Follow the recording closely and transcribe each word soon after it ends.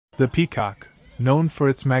The peacock, known for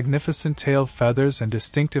its magnificent tail feathers and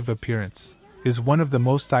distinctive appearance, is one of the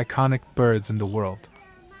most iconic birds in the world.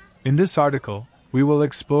 In this article, we will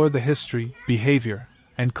explore the history, behavior,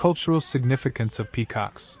 and cultural significance of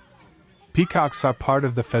peacocks. Peacocks are part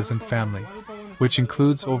of the pheasant family, which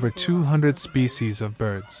includes over 200 species of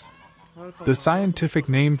birds. The scientific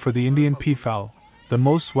name for the Indian peafowl, the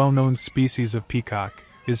most well-known species of peacock,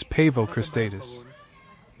 is Pavo cristatus.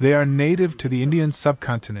 They are native to the Indian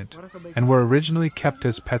subcontinent and were originally kept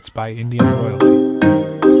as pets by Indian royalty.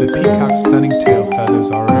 The peacock's stunning tail feathers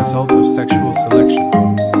are a result of sexual selection.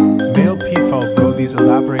 Male peafowl grow these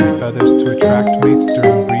elaborate feathers to attract mates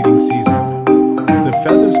during breeding season. The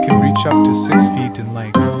feathers can reach up to 6 feet in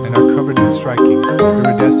length and are covered in striking,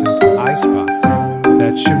 iridescent eye spots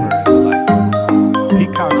that shimmer in the light.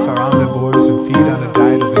 Peacocks are omnivores and feed on a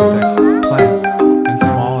diet of insects, plants, and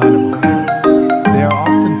small animals. They are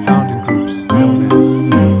often found in groups known as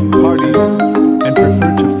parties and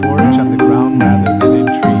prefer to forage on the ground rather than in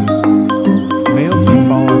trees. Male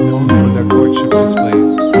peafowl are known for their courtship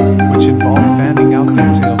displays, which involve fanning out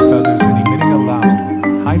their tail feathers and emitting a loud,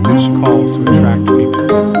 high-pitched call to attract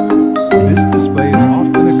females. This display is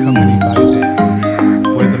often accompanied by a dance,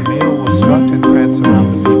 where the male will strut and prance around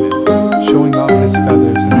the female, showing off his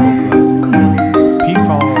feathers and vocalizing.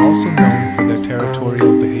 Peafowl are also known for their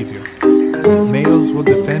territorial behavior. Males will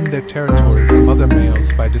defend their territory from other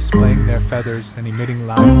males by displaying their feathers and emitting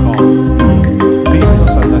loud calls. Females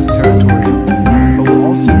are less territorial, but will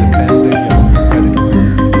also defend their young from predators.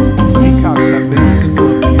 Peacocks have been a symbol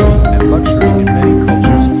of beauty and luxury in many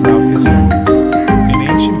cultures throughout history. In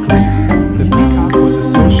ancient Greece, the peacock was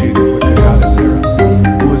associated with the goddess Hera,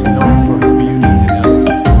 who was known for her beauty and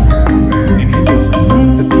elegance. In Hinduism,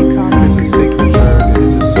 the peacock is a sacred bird and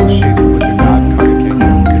is associated with the god Kartikeya,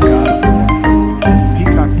 the god of war.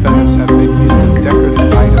 Peacock feathers have been used as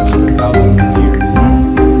decorative items for thousands of years.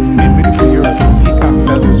 In medieval Europe, peacock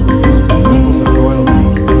feathers were used as symbols of royalty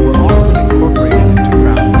and were often incorporated into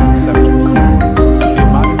crowns and scepters. In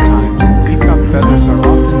modern times, peacock feathers are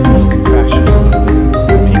often used in fashion.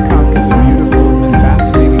 The peacock is a beautiful and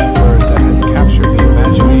fascinating bird that has captured the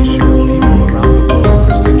imagination of people around the globe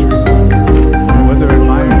for centuries. Whether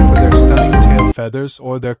admired for their stunning tail feathers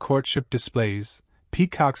or their courtship displays,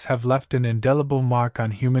 peacocks have left an indelible mark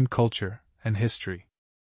on human culture and history.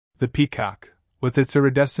 The peacock, with its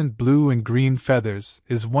iridescent blue and green feathers,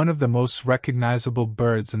 is one of the most recognizable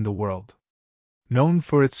birds in the world. Known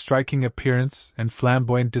for its striking appearance and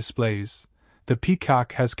flamboyant displays, the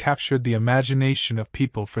peacock has captured the imagination of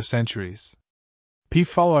people for centuries.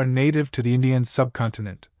 Peafowl are native to the Indian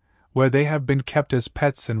subcontinent, where they have been kept as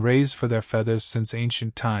pets and raised for their feathers since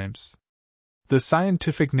ancient times. The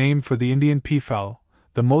scientific name for the Indian peafowl,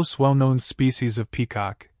 the most well-known species of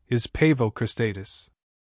peacock, is Pavo cristatus.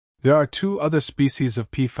 There are 2 other species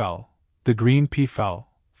of peafowl, the green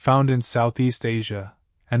peafowl, found in Southeast Asia,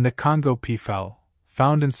 and the Congo peafowl,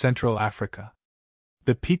 found in Central Africa.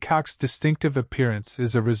 The peacock's distinctive appearance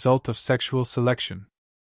is a result of sexual selection.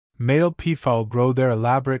 Male peafowl grow their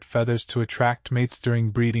elaborate feathers to attract mates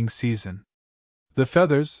during breeding season. The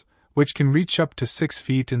feathers, which can reach up to 6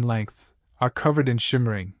 feet in length, are covered in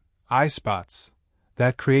shimmering eye spots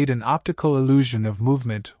that create an optical illusion of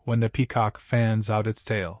movement when the peacock fans out its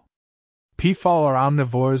tail. Peafowl are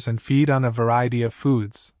omnivores and feed on a variety of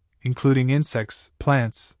foods, including insects,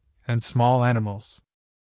 plants, and small animals.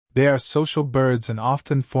 They are social birds and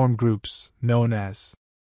often form groups, known as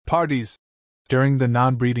parties, during the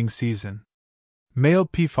non-breeding season. Male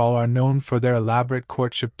peafowl are known for their elaborate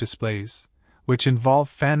courtship displays, which involve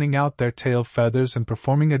fanning out their tail feathers and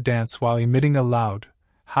performing a dance while emitting a loud,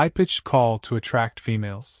 high-pitched call to attract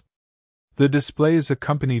females. The display is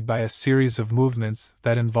accompanied by a series of movements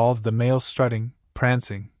that involve the male strutting,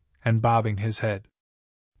 prancing, and bobbing his head.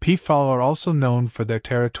 Peafowl are also known for their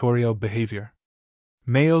territorial behavior.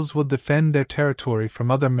 Males will defend their territory from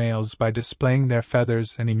other males by displaying their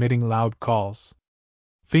feathers and emitting loud calls.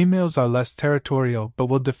 Females are less territorial but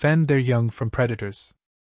will defend their young from predators.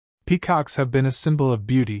 Peacocks have been a symbol of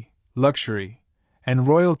beauty, luxury, and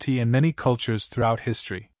royalty in many cultures throughout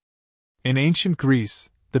history. In ancient Greece,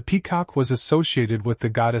 the peacock was associated with the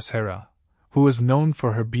goddess Hera, who was known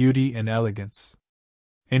for her beauty and elegance.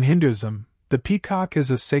 In Hinduism, the peacock is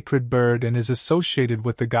a sacred bird and is associated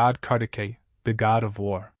with the god Kartikeya, the god of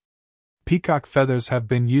war. Peacock feathers have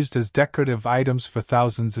been used as decorative items for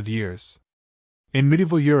thousands of years. In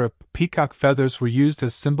medieval Europe, peacock feathers were used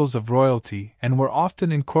as symbols of royalty and were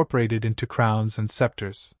often incorporated into crowns and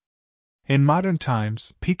scepters. In modern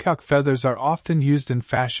times, peacock feathers are often used in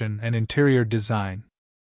fashion and interior design.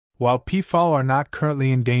 While peafowl are not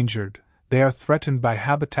currently endangered, they are threatened by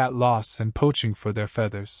habitat loss and poaching for their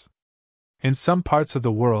feathers. In some parts of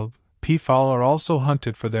the world, peafowl are also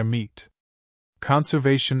hunted for their meat.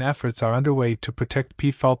 Conservation efforts are underway to protect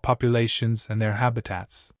peafowl populations and their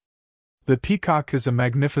habitats. The peacock is a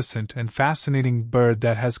magnificent and fascinating bird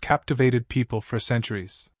that has captivated people for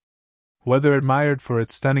centuries. Whether admired for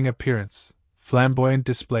its stunning appearance, flamboyant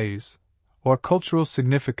displays, or cultural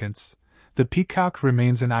significance, the peacock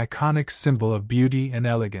remains an iconic symbol of beauty and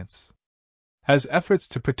elegance. As efforts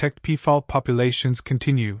to protect peafowl populations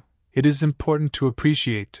continue, it is important to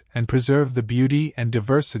appreciate and preserve the beauty and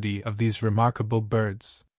diversity of these remarkable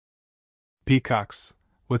birds. Peacocks,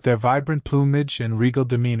 with their vibrant plumage and regal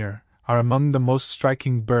demeanor, are among the most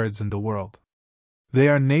striking birds in the world. They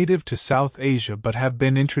are native to South Asia but have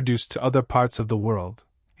been introduced to other parts of the world,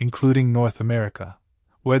 including North America,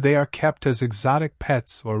 where they are kept as exotic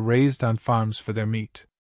pets or raised on farms for their meat.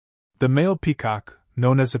 The male peacock,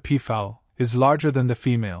 known as a peafowl, is larger than the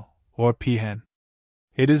female, or peahen.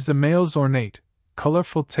 It is the male's ornate,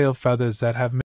 colorful tail feathers that have